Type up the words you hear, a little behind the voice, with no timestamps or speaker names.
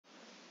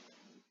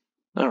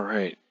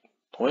Alright.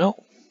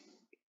 Well,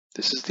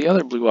 this is the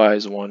other blue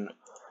eyes one.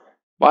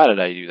 Why did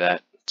I do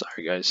that?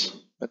 Sorry guys.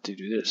 Meant to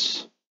do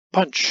this.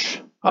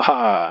 Punch!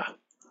 Aha!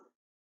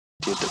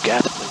 Did the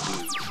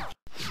Gatling move.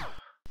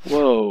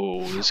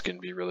 Whoa, this can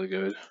be really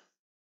good.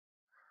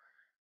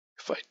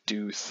 If I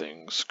do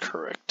things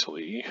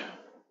correctly,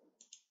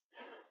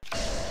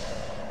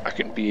 I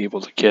can be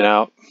able to get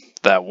out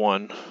that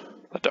one,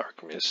 the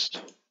Dark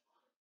Mist.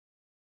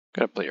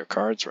 Gotta play your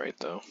cards right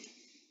though.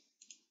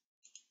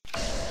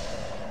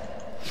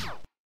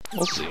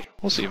 We'll see.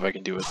 We'll see if I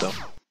can do it though.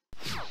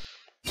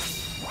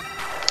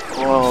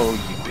 Oh,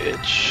 you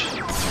bitch.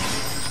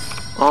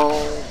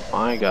 Oh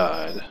my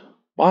god.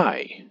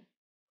 Why?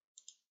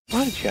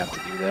 Why did you have to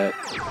do that?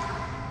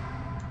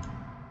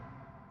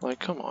 Like,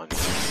 come on.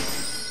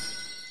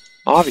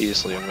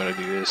 Obviously I'm gonna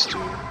do this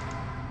too,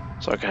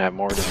 so I can have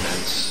more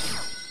defense.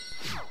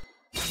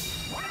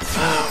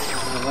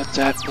 Oh, what's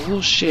that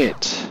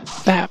bullshit?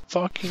 That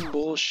fucking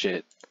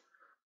bullshit.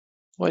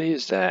 What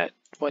is that?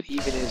 What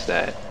even is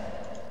that?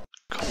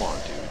 Come on,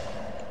 dude.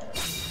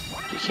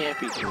 You can't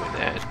be doing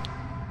that.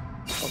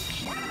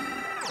 Fuck you.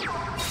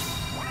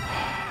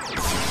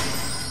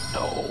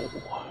 No.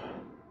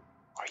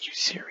 Are you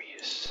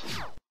serious?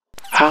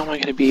 How am I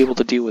gonna be able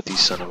to deal with these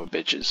son of a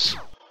bitches?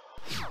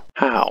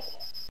 How?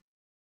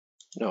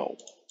 No.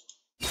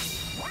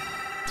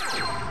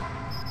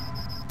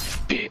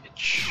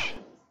 Bitch.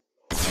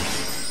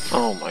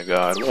 Oh my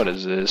god, what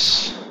is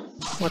this?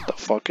 What the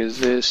fuck is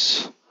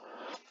this?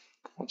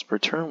 Once per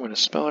turn, when a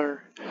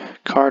speller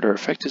card or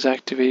effect is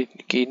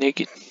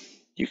activated,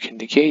 you can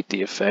negate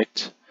the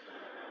effect.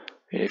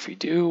 And if you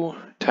do,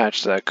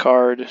 attach that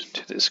card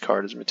to this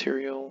card as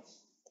material.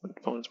 When the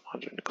opponent's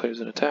monster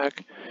declares an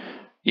attack.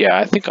 Yeah,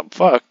 I think I'm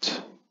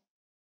fucked.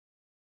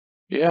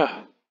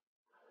 Yeah.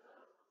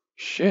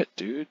 Shit,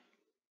 dude.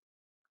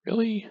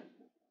 Really?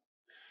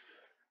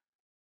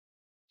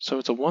 So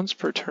it's a once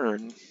per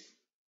turn.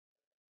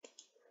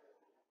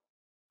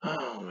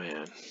 Oh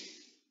man.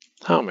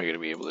 How am I going to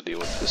be able to deal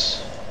with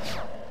this?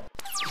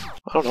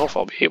 I don't know if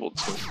I'll be able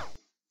to.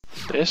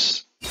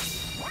 This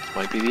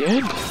might be the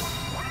end.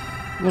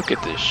 Look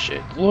at this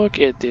shit. Look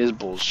at this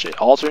bullshit.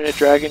 Alternate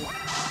dragon?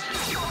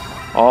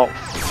 Oh,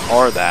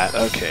 or that.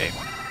 Okay.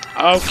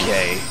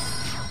 Okay.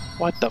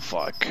 What the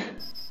fuck?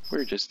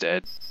 We're just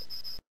dead.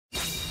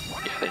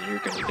 Yeah, then you're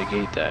going to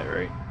negate that,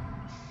 right?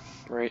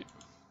 Right.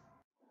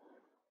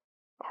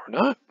 Or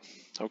not.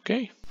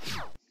 Okay.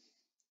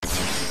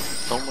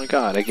 Oh my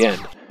god, again.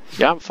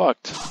 Yeah, I'm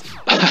fucked.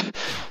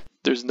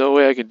 There's no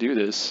way I can do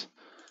this.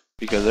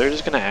 Because they're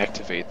just going to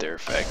activate their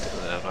effect,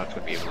 and then I'm not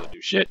going to be able to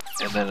do shit.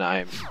 And then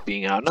I'm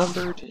being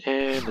outnumbered,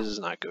 and this is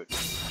not good.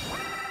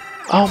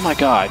 Oh my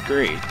god,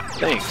 great.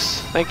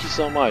 Thanks. Thank you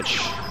so much.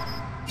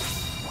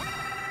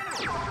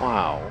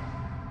 Wow.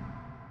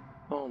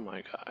 Oh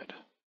my god.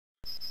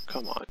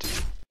 Come on,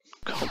 dude.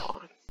 Come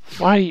on.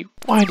 Why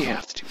do you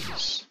have to do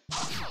this?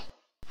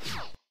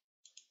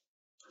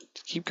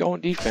 Keep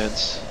going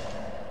defense.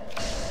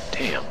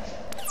 Damn.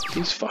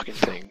 These fucking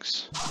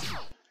things.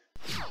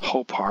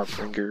 Hope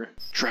Harbinger,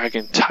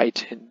 Dragon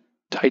Titan,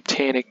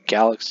 Titanic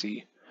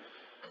Galaxy.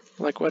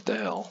 Like, what the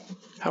hell?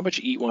 How about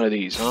you eat one of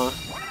these, huh?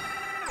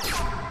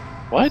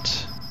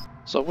 What?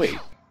 So wait,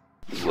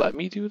 you let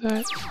me do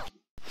that?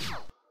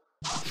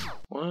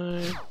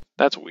 What?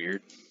 That's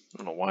weird. I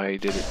don't know why I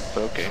did it,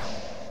 but okay.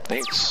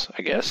 Thanks,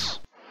 I guess.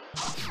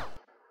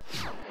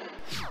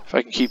 If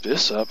I can keep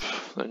this up,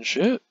 then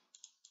shit.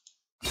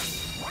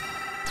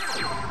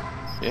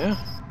 Yeah,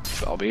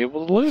 I'll be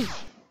able to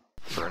live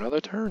for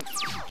another turn.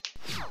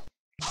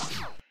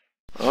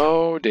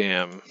 Oh,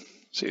 damn.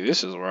 See,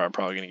 this is where I'm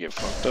probably going to get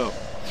fucked up.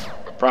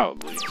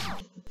 Probably.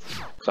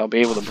 Because I'll be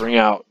able to bring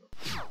out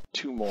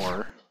 2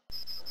 more.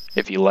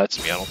 If he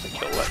lets me. I don't think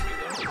he'll let me,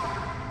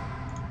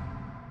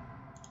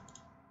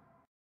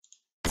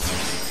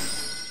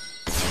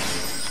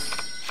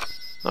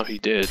 though. Oh, he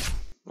did.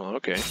 Well,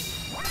 okay.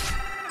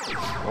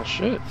 Well,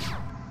 shit.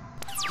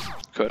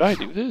 Could I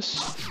do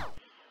this?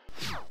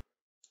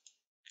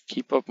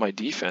 Keep up my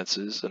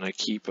defenses, and I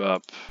keep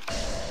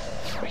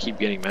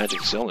getting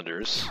magic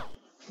cylinders,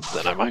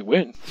 then I might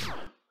win.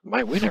 I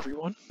might win,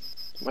 everyone.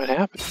 It might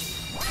happen.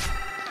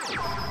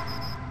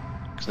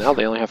 Because now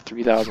they only have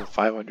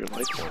 3,500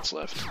 life points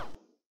left.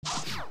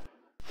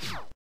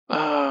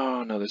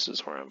 Oh, no, this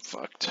is where I'm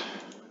fucked.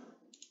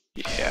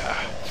 Yeah.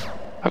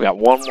 I've got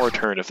one more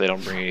turn if they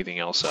don't bring anything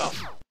else out.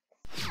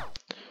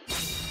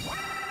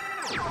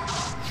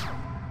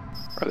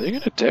 Are they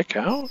going to deck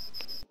out?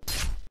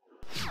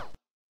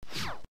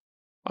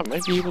 I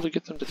might be able to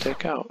get them to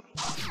deck out.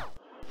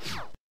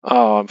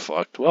 Oh, I'm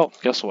fucked. Well,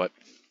 guess what?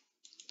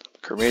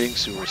 Cremating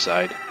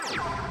Suicide.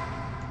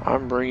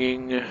 I'm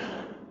bringing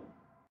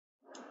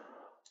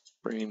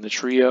the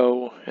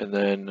trio, and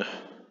then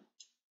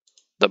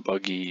the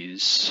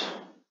buggies.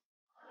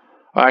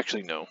 Oh,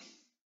 actually, no.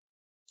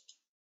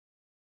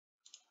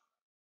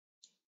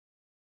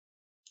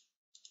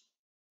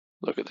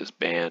 Look at this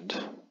band.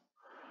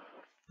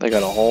 They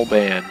got a whole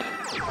band.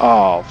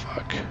 Oh,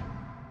 fuck.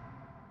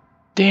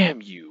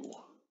 Damn you.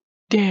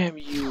 Damn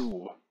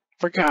you.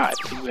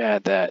 Forgot you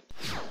had that.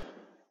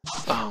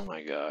 Oh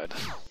my god.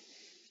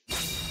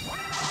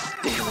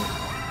 Damn it.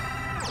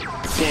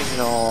 Damn it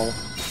all.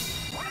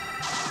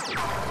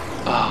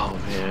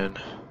 Oh man.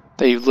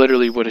 They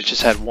literally would have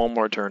just had one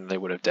more turn and they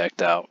would have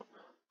decked out.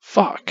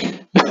 Fuck.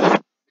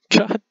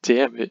 God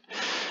damn it.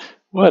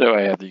 Why do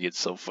I have to get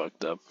so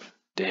fucked up?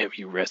 Damn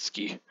you,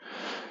 Resky.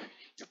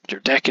 Your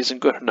deck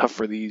isn't good enough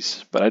for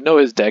these. But I know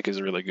his deck is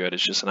really good.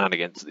 It's just not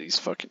against these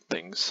fucking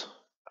things.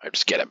 I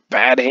just get a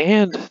bad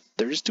hand.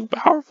 They're just too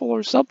powerful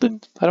or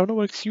something. I don't know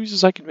what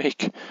excuses I can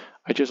make.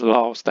 I just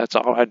lost. That's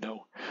all I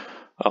know.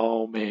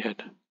 Oh man.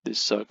 This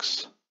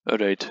sucks.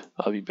 Alright.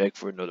 I'll be back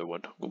for another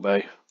one.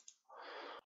 Goodbye.